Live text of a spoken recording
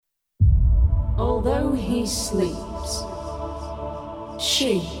Although he sleeps,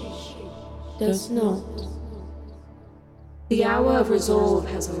 she does not. The hour of resolve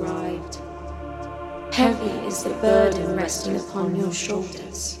has arrived. Heavy is the burden resting upon your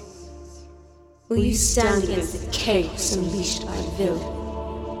shoulders. Will you stand against the chaos unleashed by villain?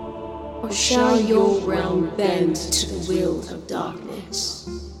 Or shall your realm bend to the will of darkness?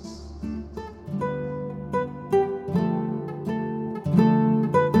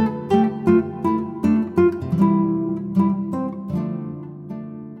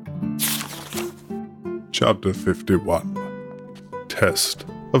 Chapter 51. Test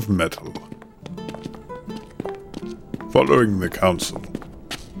of Metal. Following the council,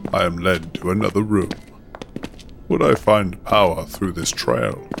 I am led to another room. Would I find power through this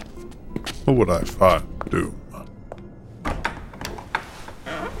trail, or would I find doom?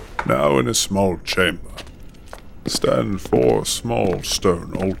 Now in a small chamber stand 4 small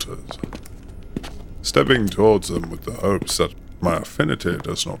stone altars. Stepping towards them with the hopes that my affinity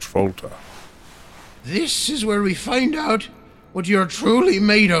does not falter. This is where we find out what you're truly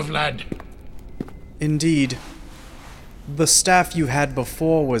made of, lad. Indeed. The staff you had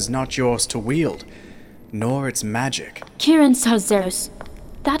before was not yours to wield, nor its magic. Kirin Sarzeros,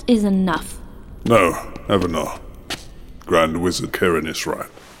 that is enough. No, Evanor. Grand Wizard Kirin is right.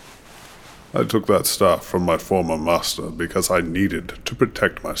 I took that staff from my former master because I needed to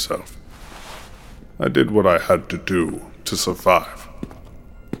protect myself. I did what I had to do to survive.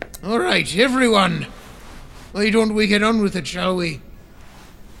 All right, everyone. Why don't we get on with it, shall we?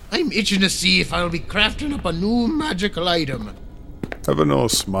 I'm itching to see if I'll be crafting up a new magical item. Evanor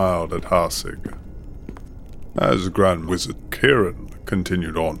smiled at Harsig, as Grand Wizard Kirin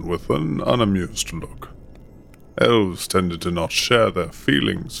continued on with an unamused look. Elves tended to not share their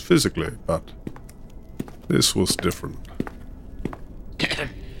feelings physically, but this was different.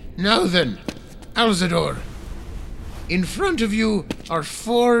 Now then, Alzador. In front of you are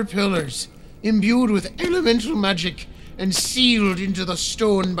 4 pillars, imbued with elemental magic and sealed into the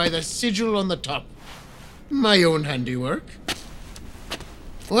stone by the sigil on the top. My own handiwork.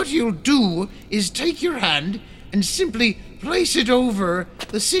 What you'll do is take your hand and simply place it over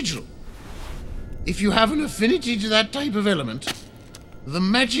the sigil. If you have an affinity to that type of element, the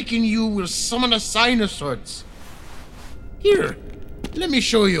magic in you will summon a sign of sorts. Here, let me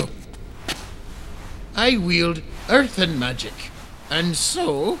show you. I wield earthen magic, and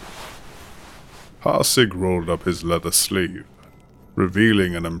so... Harsig rolled up his leather sleeve,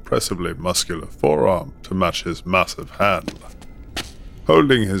 revealing an impressively muscular forearm to match his massive hand.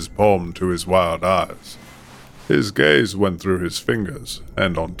 Holding his palm to his wild eyes, his gaze went through his fingers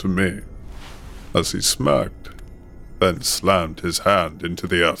and onto me, as he smirked, then slammed his hand into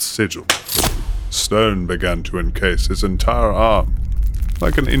the earth sigil. Stone began to encase his entire arm,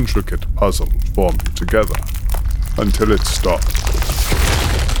 like an intricate puzzle formed together, until it stopped,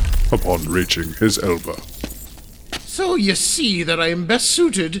 upon reaching his elbow. So you see that I am best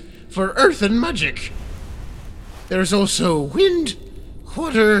suited for earthen magic. There's also wind,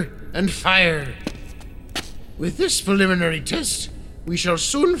 water, and fire. With this preliminary test, we shall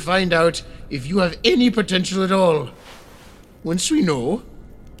soon find out if you have any potential at all. Once we know,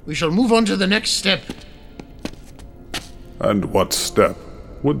 we shall move on to the next step. And what step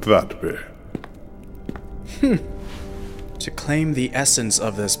would that be? To claim the essence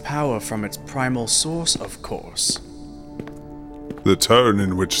of this power from its primal source, of course. The tone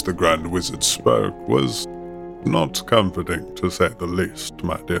in which the Grand Wizard spoke was not comforting, to say the least,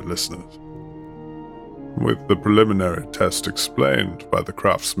 my dear listeners. With the preliminary test explained by the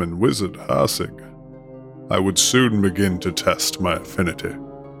craftsman wizard Harsig, I would soon begin to test my affinity.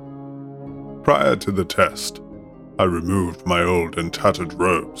 Prior to the test, I removed my old and tattered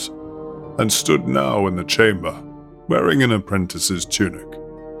robes, and stood now in the chamber, wearing an apprentice's tunic.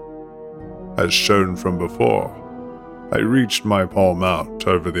 As shown from before, I reached my palm out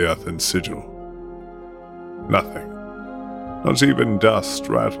over the earthen sigil. Nothing, not even dust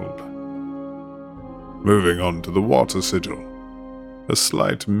rattled. Moving on to the water sigil, a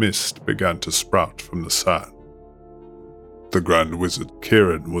slight mist began to sprout from the sand. The Grand Wizard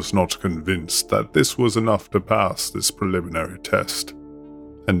Kirin was not convinced that this was enough to pass this preliminary test,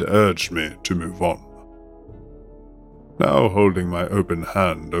 and urged me to move on. Now holding my open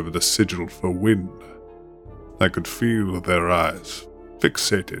hand over the sigil for wind, I could feel their eyes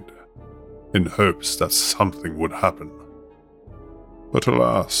fixated, in hopes that something would happen. But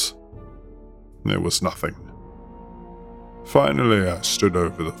alas, there was nothing. Finally, I stood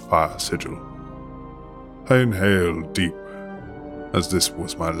over the fire sigil. I inhaled deep, as this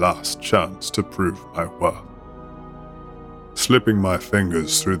was my last chance to prove my worth. Slipping my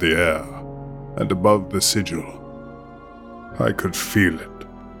fingers through the air, and above the sigil, I could feel it.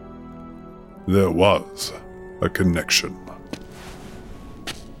 There was a connection.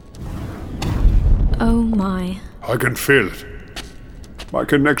 Oh my. I can feel it. My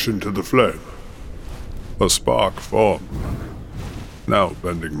connection to the flame. A spark formed, now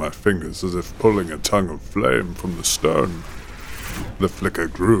bending my fingers as if pulling a tongue of flame from the stone. The flicker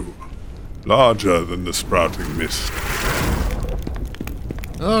grew, larger than the sprouting mist.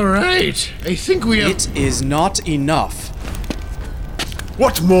 All right, I think we have... It is not enough.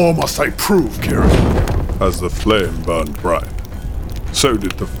 What more must I prove, Kieran? As the flame burned bright, so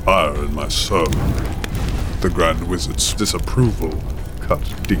did the fire in my soul. The Grand Wizard's disapproval cut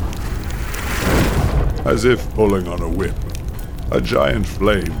deep. As if pulling on a whip, a giant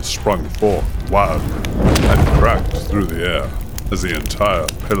flame sprung forth wildly and cracked through the air as the entire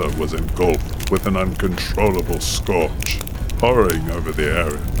pillar was engulfed with an uncontrollable scorch, pouring over the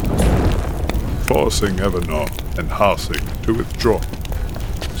area, forcing Evernorth and Halsey to withdraw.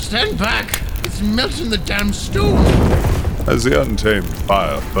 Stand back! It's melting the damn stone! As the untamed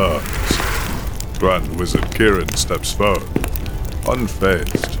fire burns, Grand Wizard Kieran steps forward,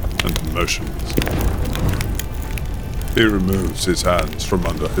 unfazed and motionless. He removes his hands from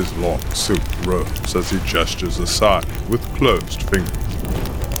under his long silk robes as he gestures aside with closed fingers.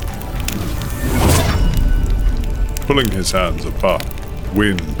 Pulling his hands apart,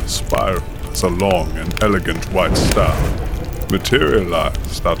 wind spiraled as a long and elegant white staff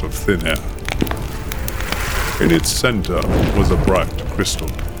materialized out of thin air. In its center was a bright crystal,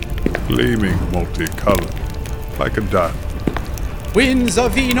 gleaming multicolored like a diamond. Winds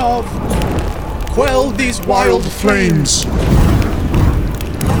of Enov, quell these wild flames!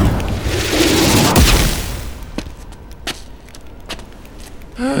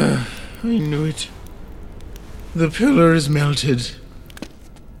 I knew it. The pillar is melted.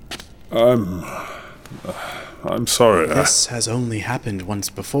 I'm sorry. This has only happened once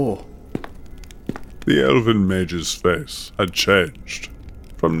before. The elven mage's face had changed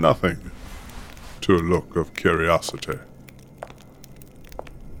from nothing to a look of curiosity.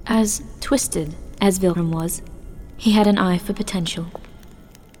 As twisted as Vilrum was, he had an eye for potential.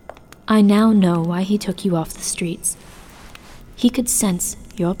 I now know why he took you off the streets. He could sense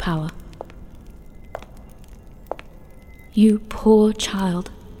your power. You poor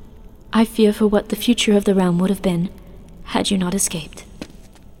child. I fear for what the future of the realm would have been had you not escaped.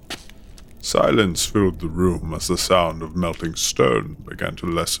 Silence filled the room as the sound of melting stone began to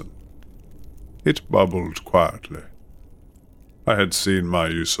lessen. It bubbled quietly. I had seen my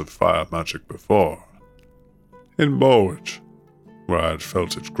use of fire magic before, in Borwich, where I had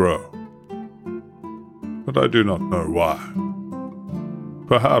felt it grow. But I do not know why.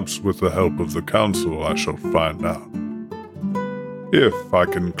 Perhaps with the help of the Council I shall find out. If I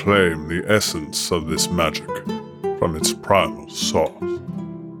can claim the essence of this magic from its primal source.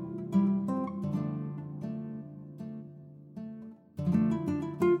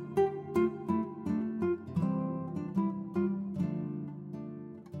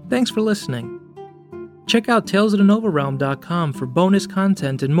 Thanks for listening. Check out talesofthenovarealm.com for bonus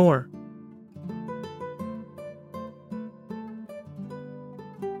content and more.